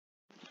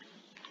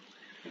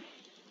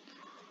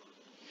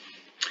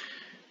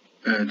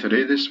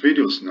Today this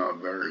video is not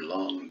very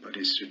long, but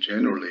it's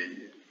generally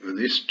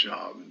this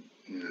job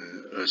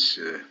as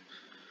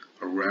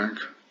a RAC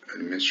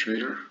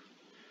administrator.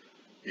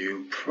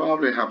 You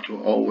probably have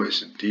to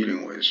always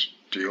deal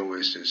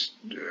with this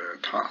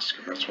task.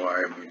 That's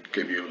why I will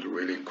give you a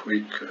really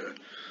quick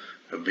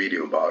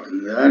video about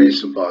it. That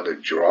is about a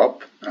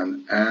drop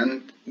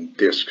and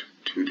disk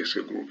to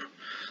DiskGroup.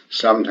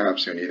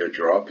 Sometimes you need to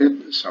drop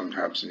it,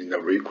 sometimes you need to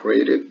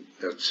recreate it.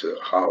 That's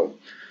how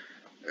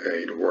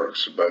it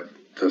works, but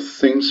the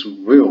things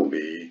will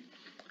be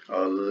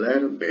a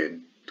little bit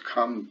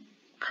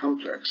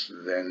complex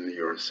than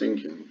you're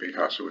thinking,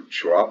 because you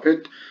drop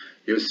it,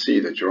 you see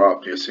the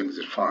drop, you think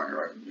it's fine,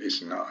 right?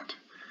 It's not.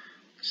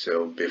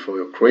 So before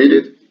you create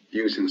it,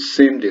 using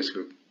same disk,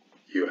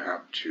 you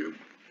have to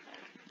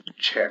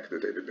check the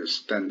database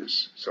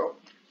standards. So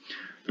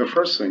the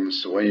first thing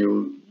is when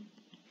you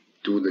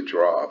do the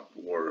drop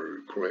or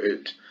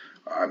create,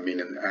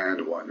 an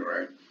AND one,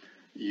 right?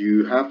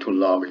 You have to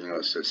log in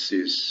as a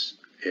sys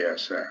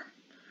ASM.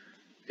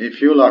 If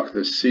you log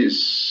the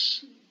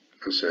sys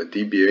as a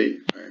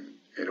DBA, right,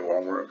 it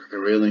won't work. The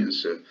reason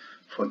is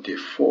for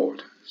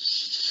default,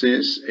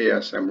 sys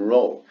ASM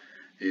role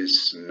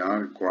is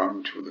not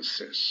ground to the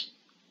sys.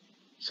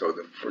 So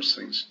the first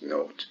thing is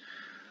note.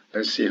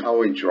 Let's see how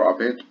we drop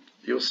it.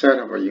 You set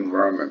up an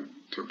environment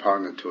to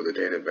partner to the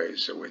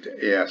database with the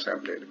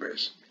ASM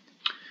database.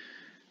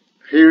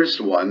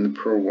 Here's one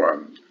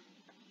program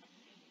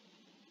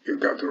you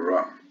got to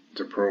run.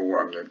 The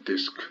program, the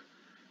disk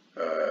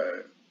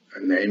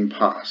name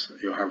path.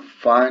 You have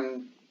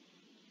find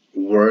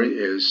where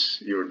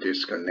is your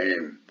disk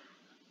name,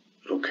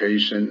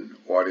 location,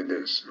 what it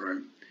is,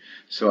 right?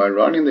 So I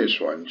running this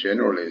one.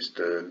 Generally, is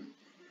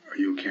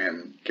you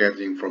can get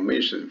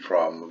information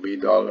from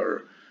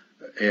 $,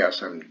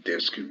 ASM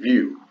disk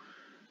view.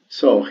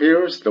 So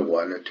here's the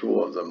one, the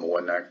two of them.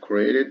 When I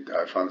created,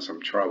 I found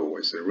some trouble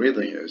with the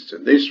reason is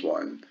that this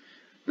one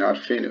not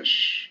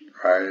finished.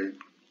 I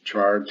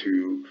tried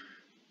to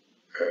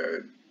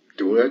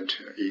do it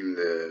in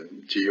the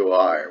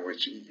GUI,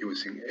 which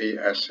using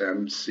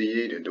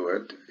ASMCA to do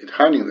it. It's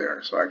hiding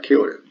there, so I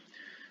killed it.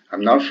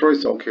 I'm not sure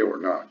it's okay or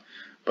not.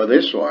 But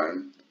this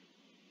one,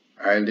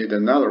 I did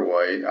another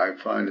way. I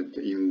find it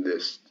in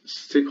this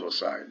SQL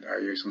side. I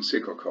using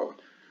SQL code.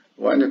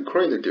 When I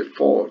create the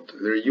default,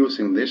 they're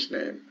using this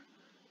name,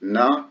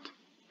 not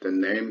the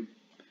name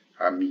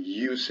I'm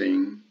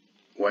using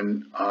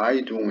when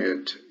I do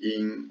it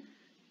in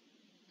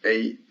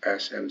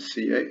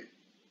ASMCA.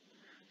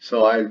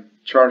 So I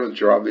try to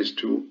drop these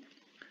two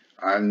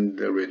and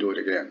redo it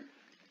again.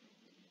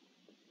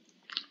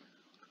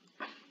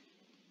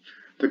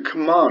 The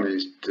command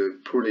is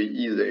pretty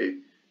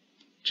easy.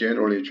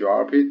 Generally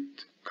drop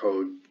it,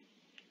 code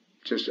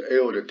just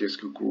add the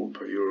disk group,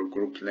 your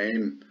group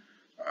name,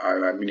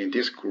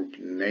 disk group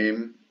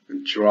name,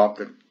 and drop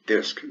the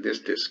disk. This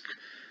disk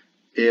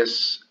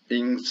is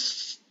in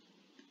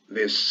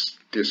this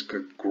disk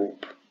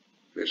group,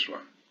 this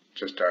one.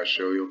 Just I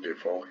show you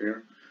before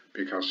here,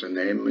 because the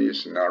name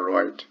is not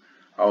right.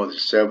 Oh,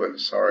 it's 7,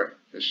 sorry,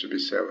 it should be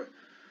 7.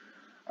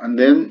 And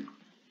then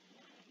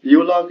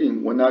you log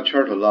in. When I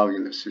try to log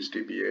in the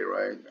sysdba,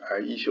 right, I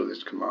issue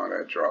this command,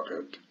 I drop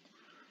it.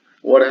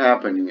 What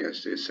happening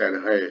is they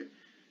said, hey,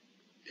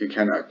 you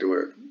cannot do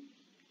it.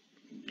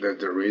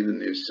 The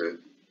reason is that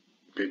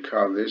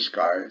because this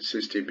guy,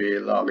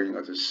 sysdba logging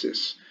as a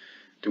sys,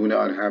 do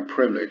not have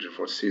privilege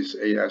for sys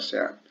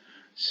ASM.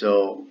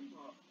 So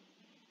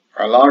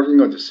I log in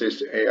as a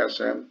sys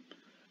ASM,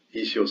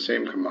 issue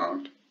same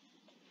command,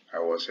 I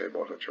was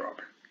able to drop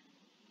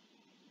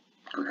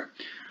it. Okay.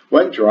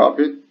 When drop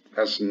it,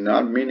 that's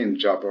not meaning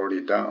job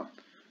already done.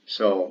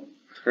 So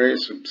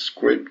here's a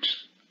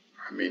script,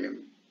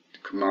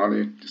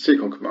 command,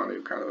 SQL command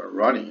you kind of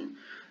running.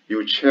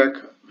 You check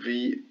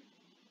the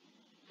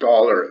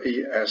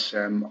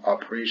 $ASM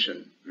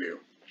operation view.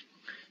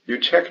 You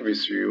check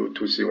this view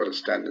to see what the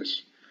standard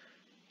is.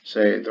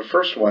 Say the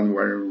first one,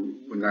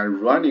 when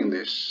I'm running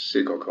this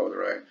SQL code,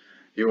 right,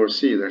 you will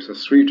see there's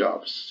 3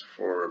 jobs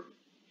for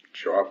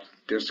drop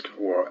disk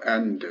or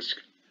AND disk.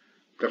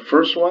 The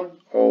first one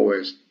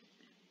always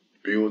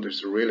build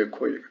is really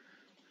quick.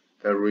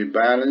 The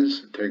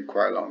rebalance take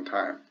quite a long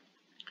time.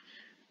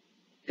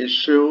 It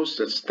shows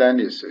the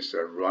standards is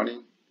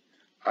running,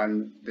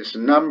 and this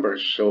number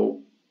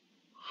show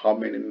how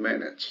many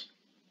minutes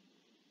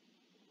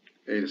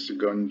it is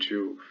going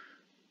to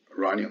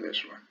running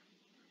this one.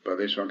 But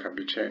this one can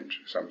be changed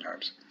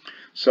sometimes.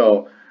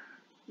 So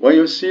when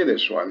you see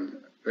this one,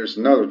 there's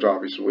another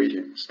job is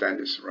waiting,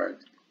 standards, right?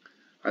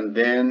 And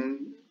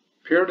then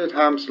period of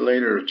times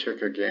later,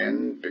 check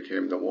again,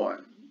 became the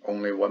 1.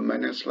 Only 1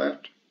 minute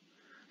left.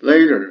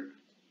 Later,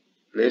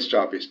 this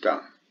job is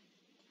done.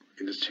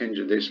 It is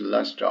changed this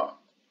last job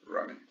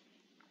running.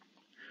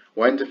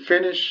 When to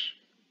finish,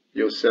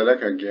 you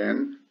select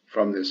again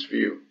from this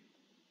view.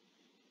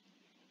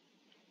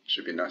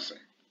 Should be nothing.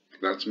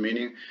 That's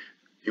meaning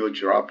your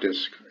drop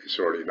disk is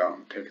already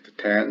done. Take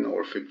 10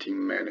 or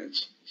 15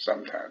 minutes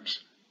sometimes.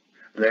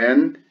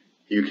 Then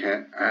you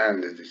can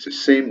add the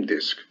same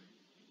disk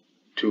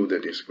to the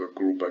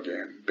DiskGroup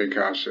again,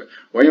 because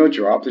when you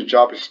drop, the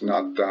job is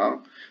not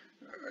done.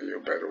 You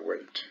better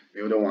wait.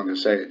 You don't want to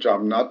say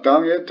job not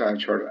done yet and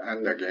try to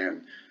end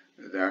again.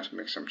 That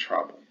makes some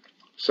trouble.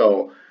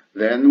 So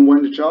then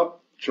when the job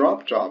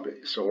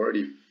is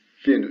already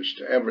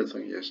finished,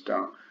 everything is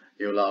done,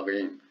 you log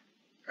in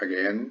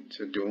again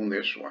to doing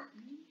this one.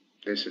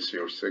 This is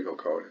your SQL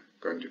code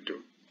going to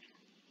do.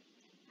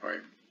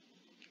 Right.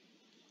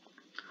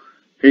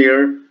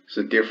 Here is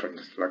the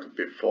difference like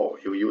before.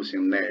 You're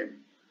using name.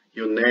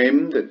 You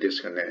name the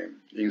disk name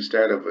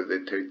instead of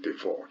the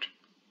default.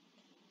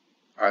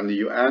 And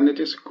you add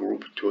this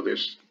group to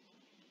this.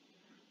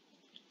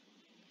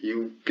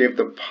 You give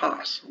the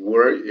path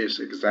where is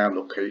exact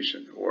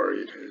location where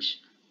it is.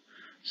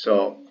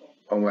 So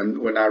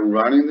when I'm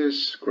running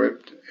this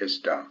script, it's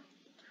done.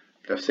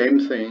 The same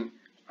thing,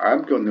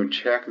 I'm going to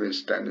check the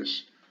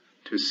status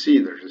to see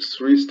there's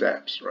 3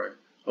 steps, right?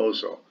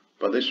 Also,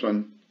 but this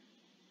one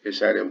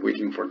is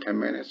waiting for 10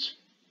 minutes.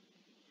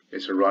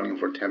 It's running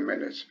for 10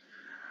 minutes.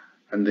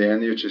 And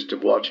then you're just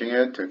watching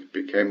it. It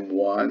became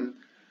 1,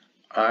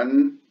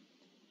 and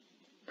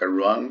the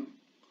run,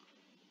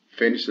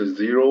 finish the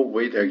 0,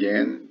 wait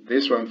again.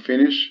 This one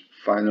finish.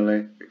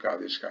 Finally, you got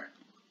this guy.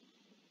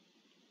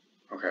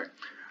 Okay,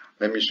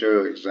 let me show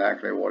you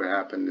exactly what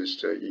happened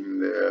is in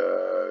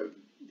the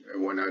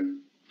when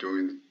I'm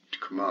doing the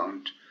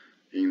command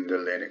in the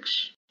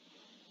Linux.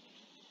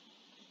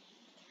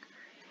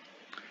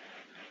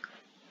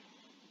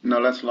 Now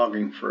let's log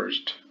in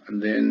first,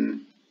 and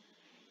then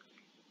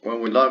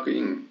when we log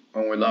in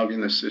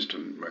the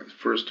system, right,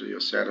 first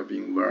you set up the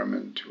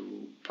environment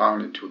to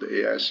pound it to the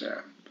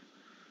ASM,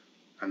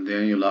 and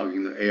then you log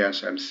in the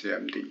ASM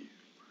CMD.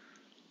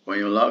 When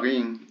you log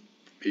in,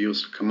 you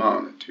use the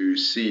command to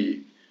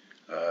see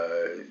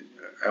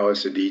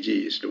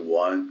LSDG is the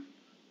one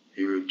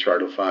you try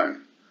to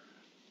find.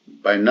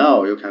 By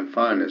now you can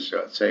find this,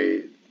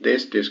 say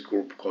this disk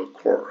group called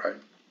core,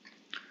 right?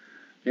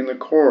 In the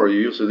core, you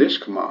use this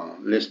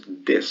command,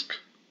 list disk.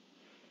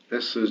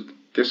 This is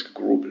disk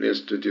group,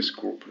 list disk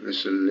group,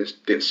 this is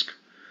list disk.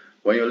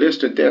 When you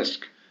list the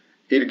disk,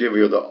 it gives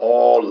you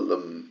all of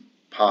them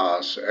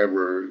paths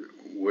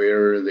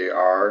everywhere they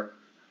are.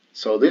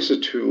 So this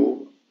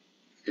 2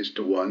 is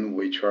the one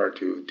we try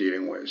to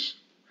dealing with.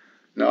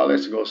 Now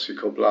let's go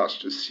SQL Plus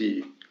to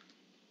see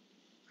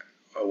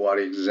what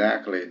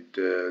exactly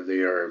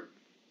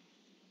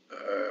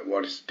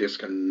what is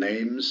disk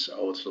names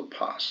also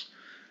pass.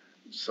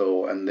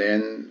 So, and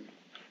then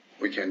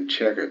we can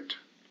check it.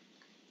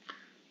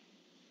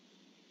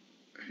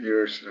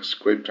 Here's the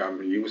script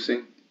I'm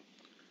using.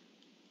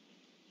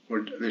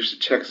 There's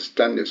check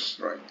status,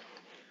 right?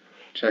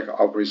 Check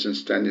operation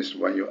status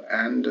when you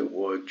end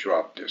or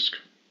drop disk.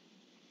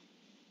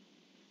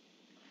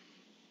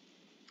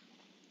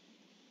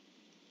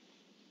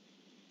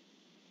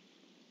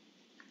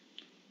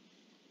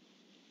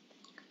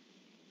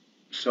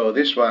 So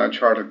this one I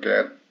try to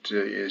get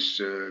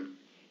is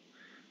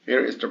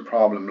here is the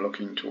problem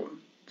looking to.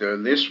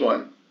 This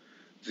one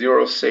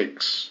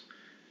 06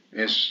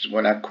 is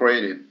when I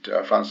created,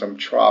 I found some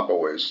trouble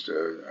with,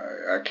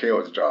 I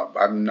killed the job.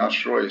 I'm not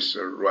sure it's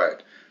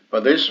right,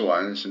 but this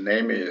one's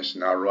name is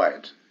not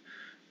right.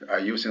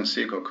 I'm using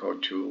SQL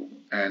code to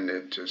end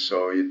it,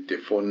 so the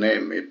default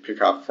name it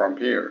pick up from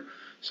here.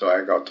 So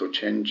I got to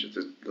change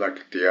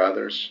like the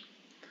others.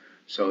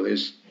 So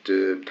this is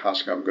the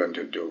task I'm going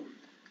to do.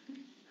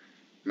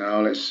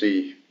 Now let's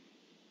see.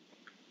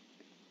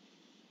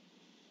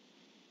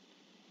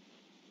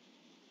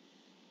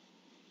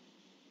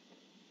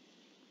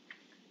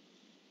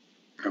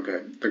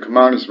 Okay, the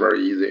command is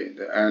very easy.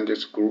 The end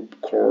disk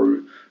group core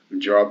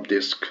drop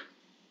disk.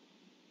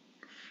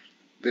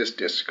 This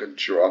disk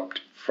dropped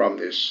from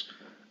this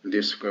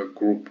disk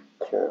group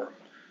core.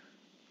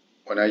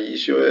 When I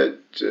issue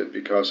it,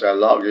 because I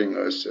log in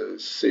as a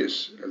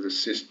sys, as a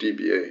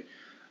sysdba,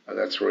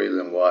 that's the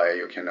reason why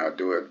you cannot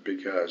do it,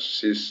 because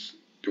sys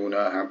do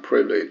not have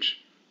privilege.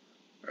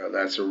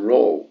 That's a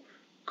role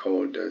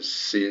called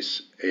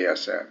sys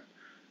ASM.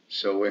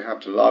 So we have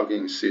to log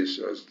in sys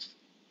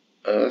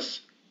as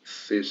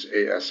sys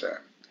ASM.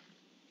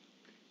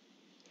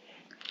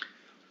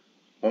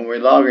 When we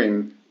log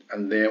in,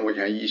 and then we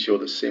can issue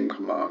the same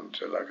command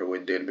like we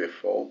did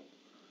before.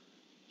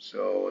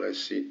 So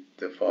let's see,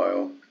 the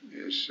file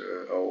is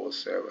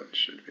 007,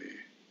 should be.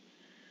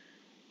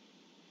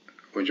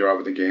 We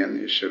drop it again,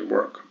 it should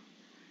work.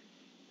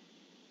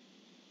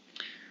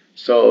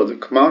 So the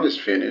command is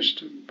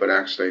finished, but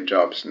actually the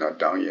job is not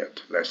done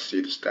yet. Let's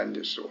see the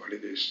status, what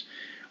it is.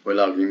 We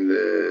log in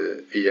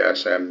the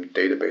ASM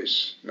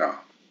database now.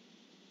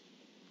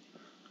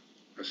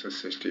 That's a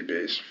 60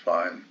 base,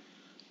 fine.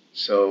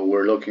 So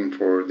we're looking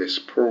for this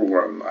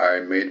program I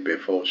made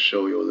before,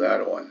 show you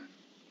that one.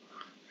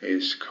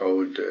 It's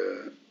called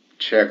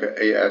check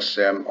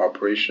ASM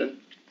operation.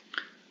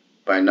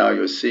 By now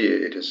you see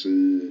it is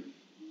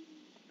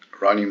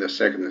running the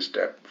second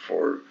step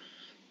for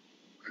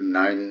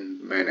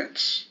 9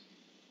 minutes.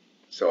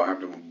 So I have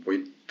to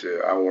wait.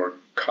 I will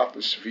cut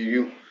this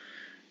video.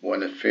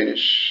 When I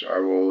finish, I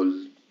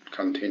will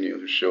continue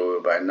to show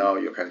you. By now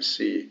you can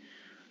see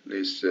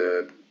this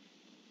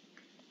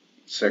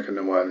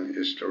second one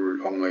is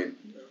only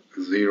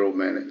 0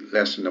 minute,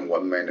 less than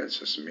 1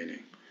 minute is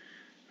meaning,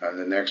 and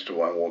the next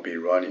one will be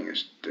running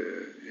is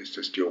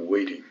still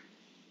waiting.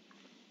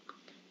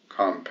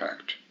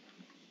 Compact.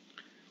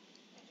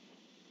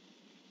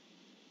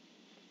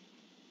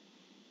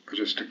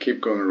 Just to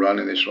keep going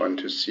running this one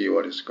to see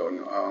what is going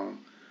on,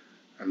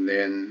 and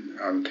then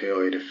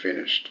until it is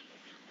finished.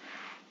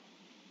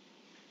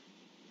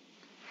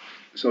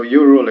 So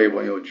usually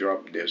when you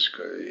drop disk,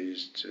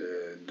 is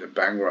the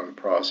background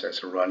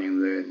process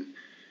running, then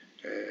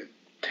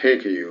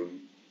take you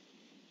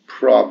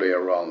probably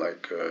around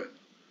like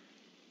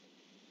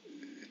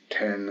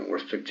 10 or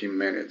 15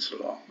 minutes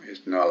long.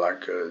 It's not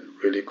like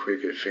really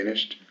quickly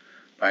finished.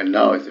 By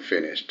now it's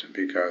finished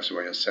because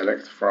when you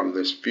select from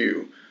this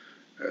view,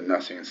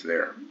 nothing's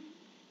there.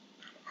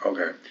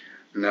 Okay,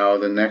 now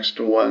the next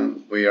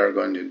one we are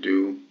going to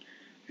do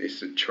is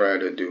to try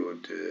to do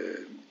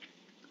the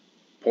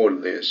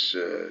put this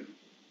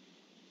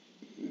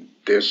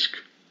disk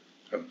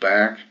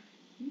back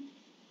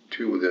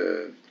to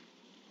the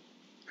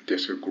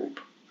DiskGroup.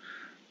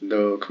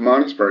 The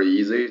command is very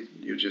easy.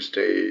 You just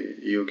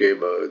you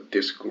give a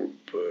DiskGroup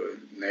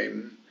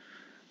name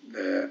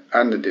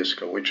and the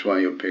disk, which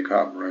one you pick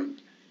up, right?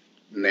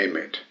 Name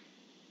it.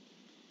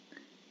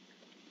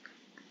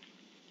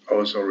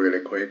 Also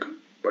really quick,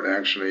 but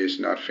actually it's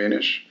not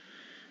finished.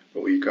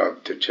 We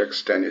got to check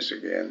status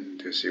again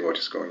to see what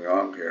is going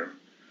on here.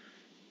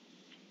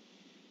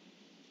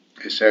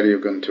 It said you're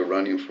going to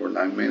run it for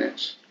 9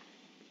 minutes.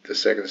 The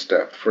second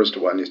step, first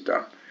one is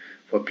done.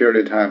 For a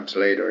period of time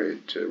later,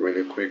 it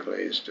really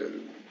quickly is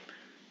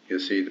you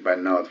see by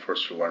now the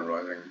first one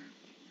running,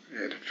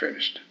 it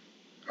finished.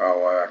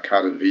 I'll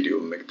cut the video,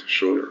 make it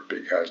shorter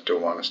because I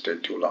don't want to stay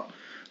too long.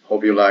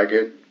 Hope you like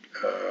it.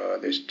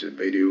 This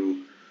video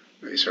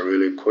is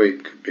really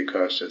quick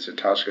because it's a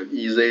task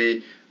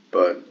easy,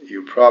 but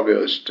you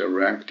probably as the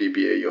RAC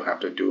DBA you have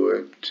to do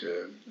it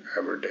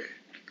every day.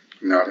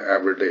 Not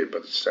every day,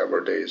 but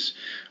several days.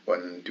 When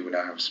you do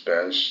not have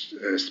space,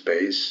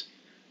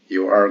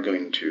 you are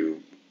going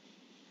to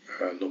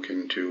look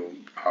into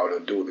how to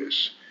do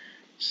this.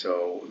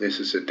 So this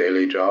is a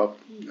daily job.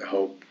 I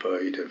hope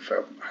it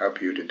will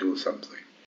help you to do something.